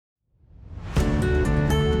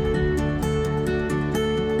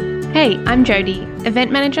Hey, I'm Jody,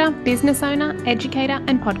 event manager, business owner, educator,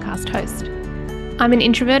 and podcast host. I'm an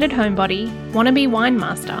introverted homebody, wannabe wine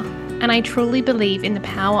master, and I truly believe in the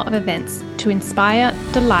power of events to inspire,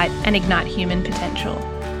 delight, and ignite human potential.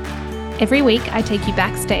 Every week, I take you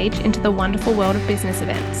backstage into the wonderful world of business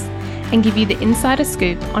events and give you the insider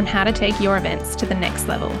scoop on how to take your events to the next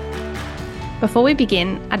level. Before we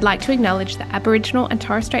begin, I'd like to acknowledge the Aboriginal and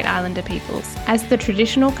Torres Strait Islander peoples as the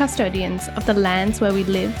traditional custodians of the lands where we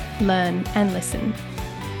live, learn, and listen.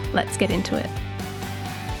 Let's get into it.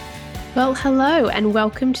 Well, hello and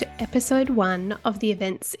welcome to episode 1 of the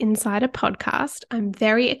Events Insider podcast. I'm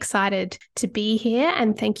very excited to be here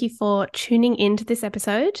and thank you for tuning into this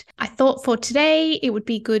episode. I thought for today it would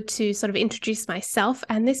be good to sort of introduce myself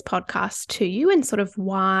and this podcast to you and sort of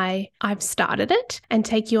why I've started it and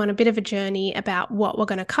take you on a bit of a journey about what we're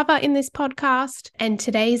going to cover in this podcast. And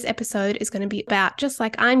today's episode is going to be about, just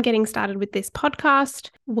like I'm getting started with this podcast,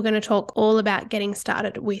 we're going to talk all about getting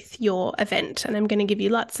started with your event. And I'm going to give you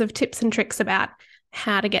lots of tips and tricks about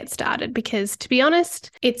how to get started, because to be honest,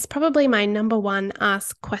 it's probably my number one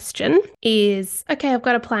asked question is, okay, I've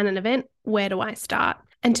got to plan an event. Where do I start?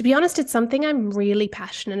 And to be honest, it's something I'm really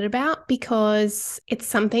passionate about because it's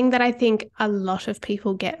something that I think a lot of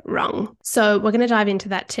people get wrong. So we're going to dive into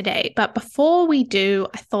that today. But before we do,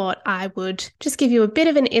 I thought I would just give you a bit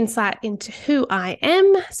of an insight into who I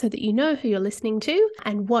am so that you know who you're listening to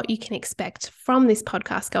and what you can expect from this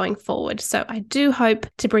podcast going forward. So I do hope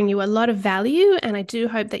to bring you a lot of value, and I do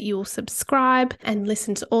hope that you will subscribe and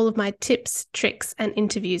listen to all of my tips, tricks, and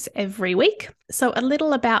interviews every week. So a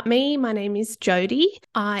little about me. My name is Jody.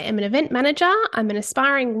 I am an event manager, I'm an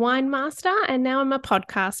aspiring wine master, and now I'm a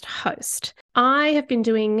podcast host. I have been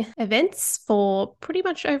doing events for pretty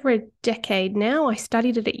much over a decade now. I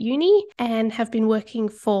studied it at uni and have been working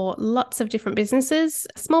for lots of different businesses,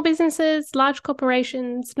 small businesses, large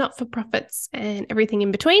corporations, not-for-profits, and everything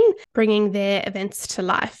in between, bringing their events to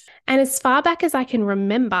life. And as far back as I can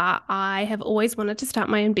remember, I have always wanted to start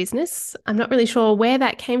my own business. I'm not really sure where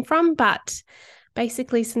that came from, but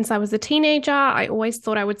basically, since I was a teenager, I always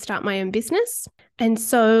thought I would start my own business. And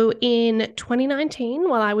so in 2019,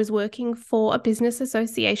 while I was working for a business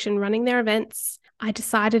association running their events, I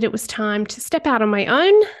decided it was time to step out on my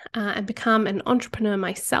own and become an entrepreneur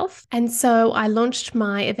myself. And so I launched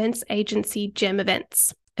my events agency, Gem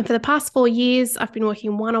Events. And for the past 4 years, I've been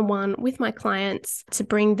working one-on-one with my clients to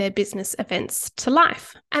bring their business events to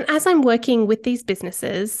life. And as I'm working with these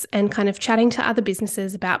businesses and kind of chatting to other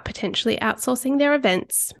businesses about potentially outsourcing their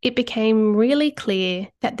events, it became really clear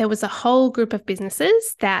that there was a whole group of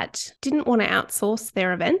businesses that didn't want to outsource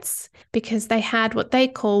their events because they had what they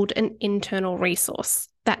called an internal resource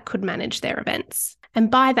that could manage their events. And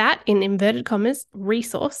by that, in inverted commas,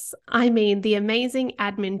 resource, I mean the amazing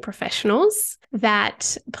admin professionals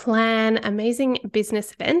that plan amazing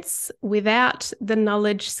business events without the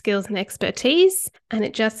knowledge, skills, and expertise, and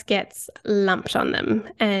it just gets lumped on them.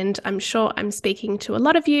 And I'm sure I'm speaking to a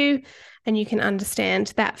lot of you, and you can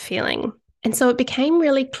understand that feeling. And so it became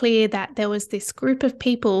really clear that there was this group of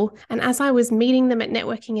people, and as I was meeting them at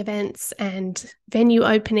networking events and venue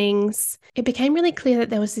openings, it became really clear that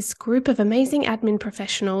there was this group of amazing admin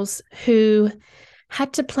professionals who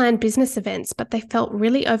had to plan business events, but they felt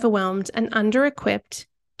really overwhelmed and under-equipped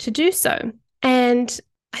to do so. And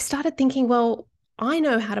I started thinking, well, I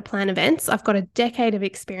know how to plan events. I've got a decade of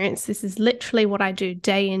experience. This is literally what I do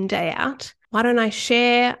day in, day out. Why don't I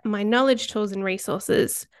share my knowledge, tools, and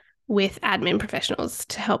resources with admin professionals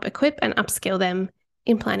to help equip and upskill them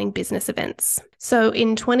in planning business events? So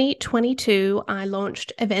in 2022, I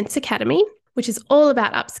launched Events Academy, which is all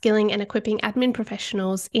about upskilling and equipping admin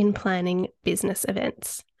professionals in planning business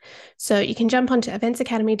events. So you can jump onto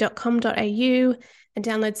eventsacademy.com.au and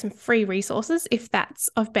download some free resources if that's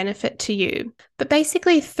of benefit to you. But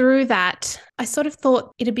basically through that, I sort of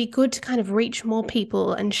thought it'd be good to kind of reach more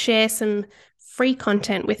people and share some free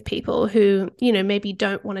content with people who, maybe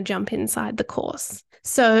don't want to jump inside the course.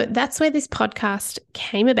 So that's where this podcast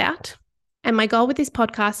came about. And my goal with this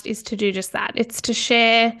podcast is to do just that. It's to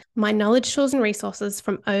share my knowledge, tools, and resources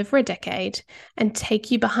from over a decade and take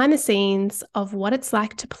you behind the scenes of what it's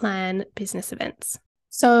like to plan business events.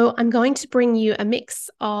 So I'm going to bring you a mix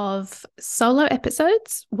of solo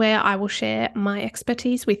episodes where I will share my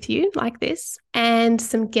expertise with you like this and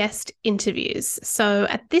some guest interviews. So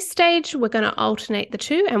at this stage, we're going to alternate the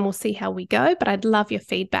two and we'll see how we go. But I'd love your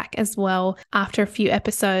feedback as well after a few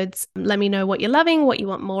episodes. Let me know what you're loving, what you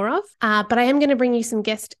want more of. But I am going to bring you some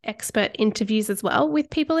guest expert interviews as well with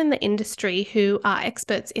people in the industry who are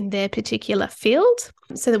experts in their particular field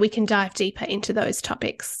so that we can dive deeper into those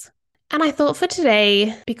topics. And I thought for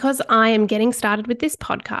today, because I am getting started with this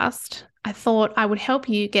podcast, I thought I would help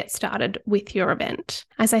you get started with your event.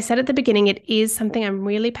 As I said at the beginning, it is something I'm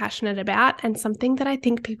really passionate about and something that I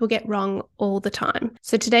think people get wrong all the time.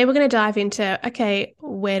 So today we're going to dive into, okay,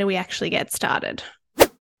 where do we actually get started?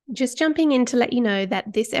 Just jumping in to let you know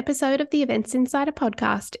that this episode of the Events Insider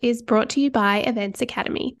podcast is brought to you by Events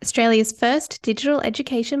Academy, Australia's first digital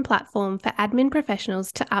education platform for admin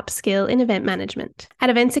professionals to upskill in event management. At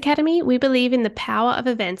Events Academy, we believe in the power of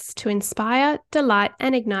events to inspire, delight,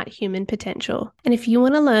 and ignite human potential. And if you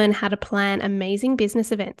want to learn how to plan amazing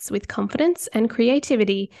business events with confidence and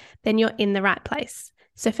creativity, then you're in the right place.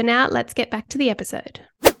 So for now, let's get back to the episode.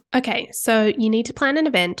 Okay, so you need to plan an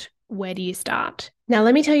event. Where do you start? Now,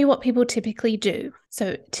 let me tell you what people typically do.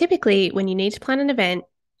 So typically, when you need to plan an event,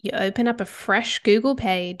 you open up a fresh Google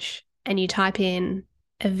page and you type in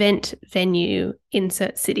event venue,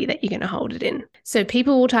 insert city that you're going to hold it in. So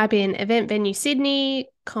people will type in event venue Sydney,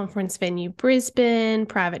 conference venue Brisbane,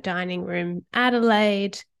 private dining room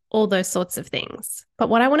Adelaide, all those sorts of things. But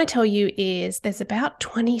what I want to tell you is there's about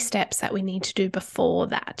 20 steps that we need to do before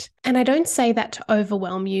that. And I don't say that to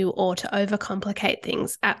overwhelm you or to overcomplicate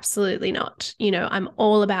things. Absolutely not. I'm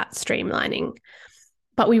all about streamlining.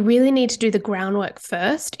 But we really need to do the groundwork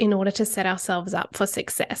first in order to set ourselves up for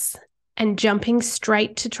success. And jumping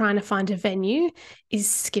straight to trying to find a venue is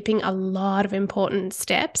skipping a lot of important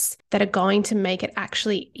steps that are going to make it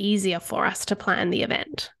actually easier for us to plan the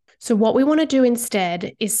event. So what we want to do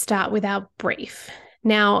instead is start with our brief.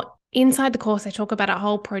 Now, inside the course, I talk about a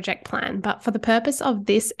whole project plan, but for the purpose of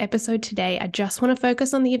this episode today, I just want to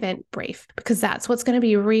focus on the event brief because that's what's going to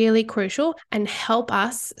be really crucial and help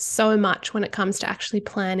us so much when it comes to actually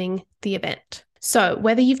planning the event. So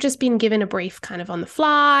whether you've just been given a brief kind of on the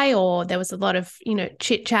fly or there was a lot of,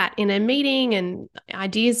 chit chat in a meeting and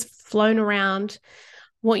ideas flown around,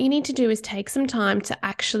 what you need to do is take some time to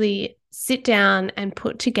actually sit down and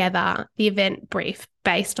put together the event brief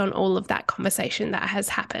based on all of that conversation that has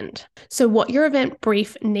happened. So what your event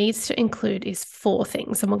brief needs to include is 4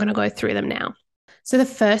 things, and we're going to go through them now. So the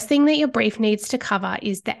first thing that your brief needs to cover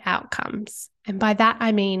is the outcomes. And by that,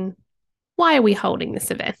 I mean, why are we holding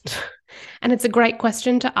this event? And it's a great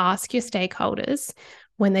question to ask your stakeholders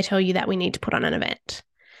when they tell you that we need to put on an event.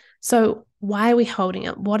 So why are we holding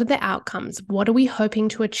it? What are the outcomes? What are we hoping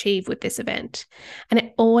to achieve with this event? And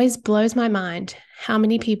it always blows my mind how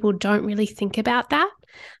many people don't really think about that.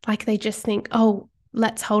 Like they just think, oh,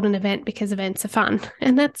 let's hold an event because events are fun.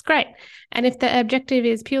 And that's great. And if the objective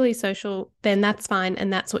is purely social, then that's fine.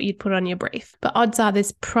 And that's what you'd put on your brief. But odds are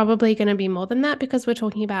there's probably going to be more than that because we're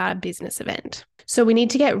talking about a business event. So we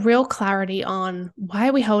need to get real clarity on why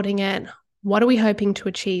are we holding it? What are we hoping to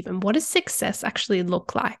achieve? And what does success actually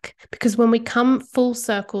look like? Because when we come full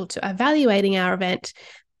circle to evaluating our event,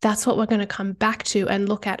 that's what we're going to come back to and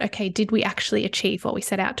look at, okay, did we actually achieve what we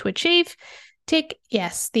set out to achieve? Tick,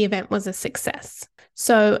 yes, the event was a success.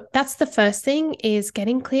 So that's the first thing, is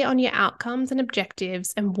getting clear on your outcomes and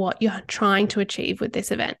objectives and what you're trying to achieve with this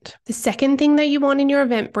event. The second thing that you want in your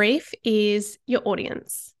event brief is your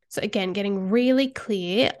audience. So again, getting really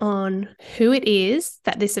clear on who it is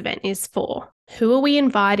that this event is for. Who are we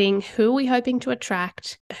inviting? Who are we hoping to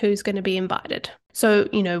attract? Who's going to be invited? So,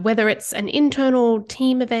 whether it's an internal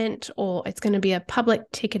team event or it's going to be a public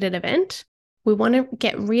ticketed event, we want to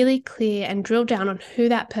get really clear and drill down on who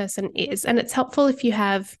that person is. And it's helpful if you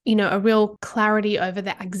have, a real clarity over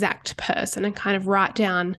the exact person and kind of write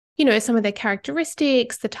down, some of their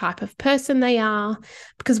characteristics, the type of person they are,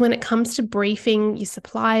 because when it comes to briefing your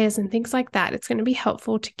suppliers and things like that, it's going to be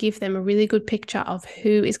helpful to give them a really good picture of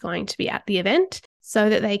who is going to be at the event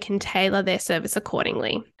so that they can tailor their service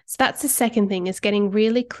accordingly. So that's the second thing, is getting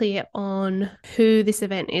really clear on who this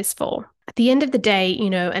event is for. At the end of the day,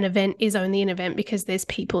 an event is only an event because there's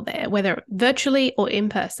people there, whether virtually or in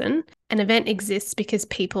person. An event exists because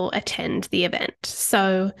people attend the event.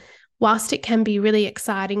 So whilst it can be really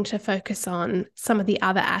exciting to focus on some of the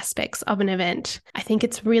other aspects of an event, I think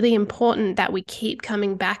it's really important that we keep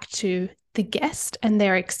coming back to the guest and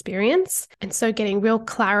their experience. And so getting real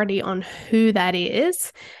clarity on who that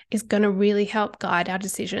is going to really help guide our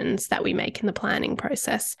decisions that we make in the planning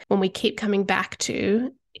process. When we keep coming back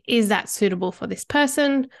to, is that suitable for this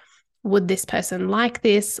person? Would this person like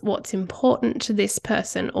this? What's important to this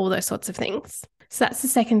person? All those sorts of things. So that's the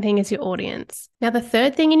second thing, is your audience. Now, the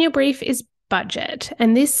third thing in your brief is budget.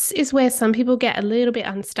 And this is where some people get a little bit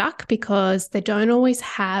unstuck because they don't always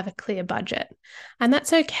have a clear budget. And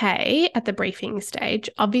that's okay at the briefing stage.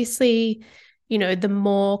 Obviously, the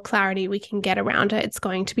more clarity we can get around it, it's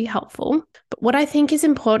going to be helpful. But what I think is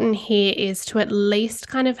important here is to at least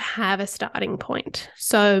kind of have a starting point.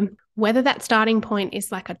 So whether that starting point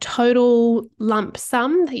is like a total lump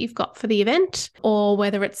sum that you've got for the event, or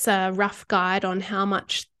whether it's a rough guide on how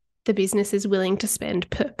much the business is willing to spend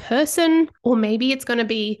per person, or maybe it's going to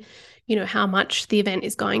be, how much the event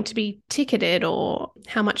is going to be ticketed or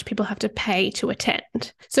how much people have to pay to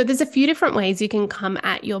attend. So there's a few different ways you can come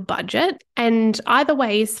at your budget, and either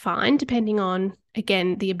way is fine depending on,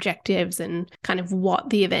 again, the objectives and kind of what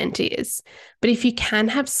the event is. But if you can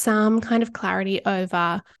have some kind of clarity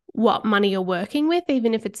over what money you're working with,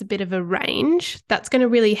 even if it's a bit of a range, that's going to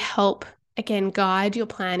really help, again, guide your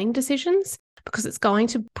planning decisions, because it's going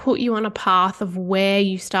to put you on a path of where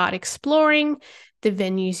you start exploring the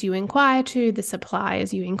venues you inquire to, the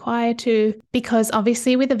suppliers you inquire to, because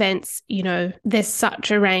obviously with events, there's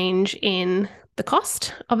such a range in the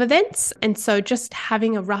cost of events. And so just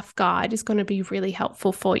having a rough guide is going to be really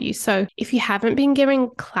helpful for you. So if you haven't been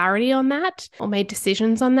giving clarity on that or made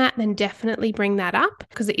decisions on that, then definitely bring that up,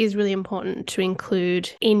 because it is really important to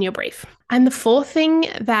include in your brief. And the fourth thing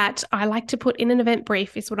that I like to put in an event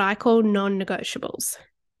brief is what I call non-negotiables.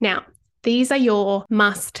 Now, these are your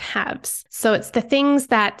must-haves. So it's the things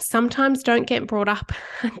that sometimes don't get brought up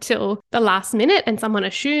until the last minute, and someone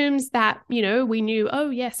assumes that, we knew,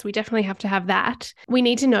 oh yes, we definitely have to have that. We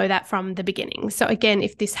need to know that from the beginning. So again,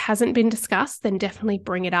 if this hasn't been discussed, then definitely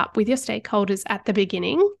bring it up with your stakeholders at the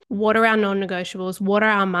beginning. What are our non-negotiables? What are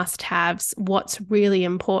our must-haves? What's really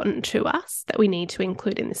important to us that we need to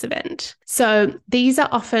include in this event? So these are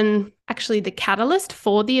often actually the catalyst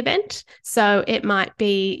for the event. So it might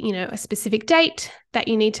be, a specific date that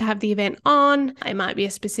you need to have the event on. It might be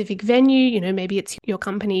a specific venue, maybe it's your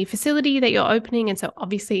company facility that you're opening. And so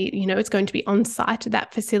obviously, it's going to be on site at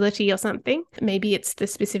that facility or something. Maybe it's the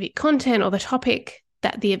specific content or the topic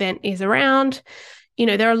that the event is around.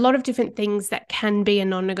 There are a lot of different things that can be a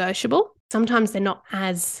non-negotiable. Sometimes they're not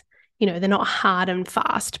as they're not hard and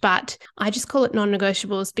fast, but I just call it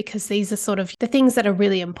non-negotiables because these are sort of the things that are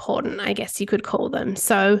really important, I guess you could call them.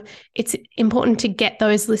 So it's important to get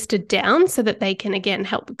those listed down so that they can, again,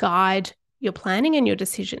 help guide your planning and your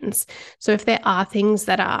decisions. So if there are things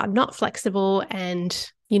that are not flexible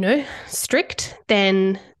and, strict,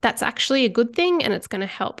 then that's actually a good thing and it's going to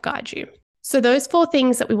help guide you. So those four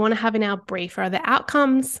things that we want to have in our brief are the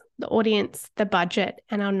outcomes, the audience, the budget,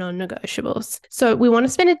 and our non-negotiables. So we want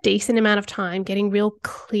to spend a decent amount of time getting real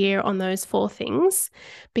clear on those four things,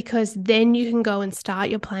 because then you can go and start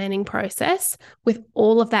your planning process with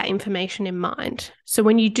all of that information in mind. So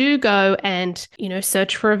when you do go and,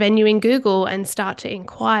 search for a venue in Google and start to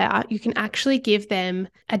inquire, you can actually give them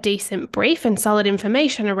a decent brief and solid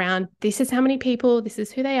information around, this is how many people, this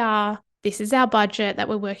is who they are, this is our budget that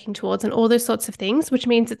we're working towards, and all those sorts of things, which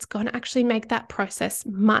means it's going to actually make that process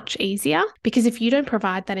much easier. Because if you don't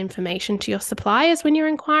provide that information to your suppliers when you're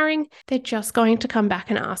inquiring, they're just going to come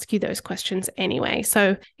back and ask you those questions anyway.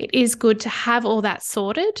 So it is good to have all that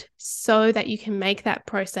sorted so that you can make that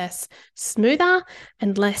process smoother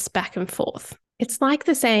and less back and forth. It's like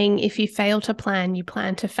the saying, if you fail to plan, you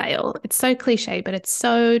plan to fail. It's so cliche, but it's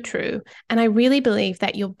so true. And I really believe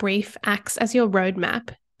that your brief acts as your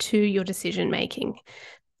roadmap to your decision making.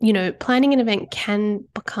 Planning an event can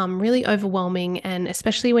become really overwhelming, and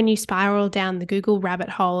especially when you spiral down the Google rabbit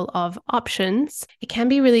hole of options, it can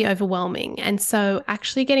be really overwhelming. And so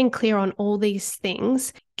actually getting clear on all these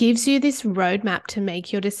things gives you this roadmap to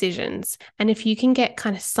make your decisions. And if you can get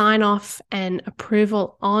kind of sign off and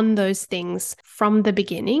approval on those things from the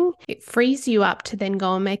beginning, it frees you up to then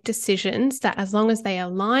go and make decisions that, as long as they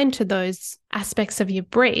align to those aspects of your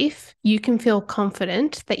brief, you can feel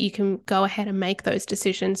confident that you can go ahead and make those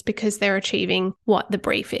decisions because they're achieving what the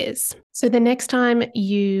brief is. So the next time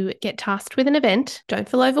you get tasked with an event, don't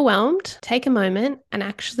feel overwhelmed. Take a moment and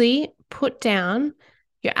actually put down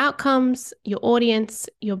your outcomes, your audience,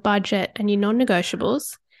 your budget, and your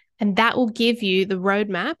non-negotiables, and that will give you the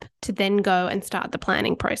roadmap to then go and start the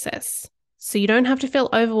planning process. So you don't have to feel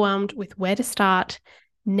overwhelmed with where to start.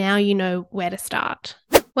 Now you know where to start.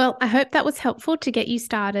 Well, I hope that was helpful to get you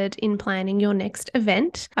started in planning your next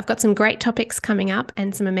event. I've got some great topics coming up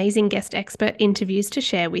and some amazing guest expert interviews to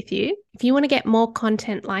share with you. If you want to get more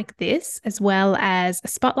content like this, as well as a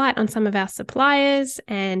spotlight on some of our suppliers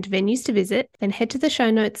and venues to visit, then head to the show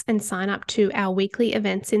notes and sign up to our weekly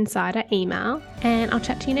Events Insider email, and I'll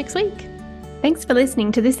chat to you next week. Thanks for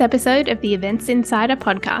listening to this episode of the Events Insider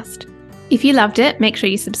podcast. If you loved it, make sure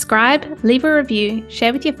you subscribe, leave a review,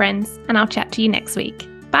 share with your friends, and I'll chat to you next week.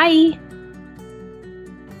 Bye!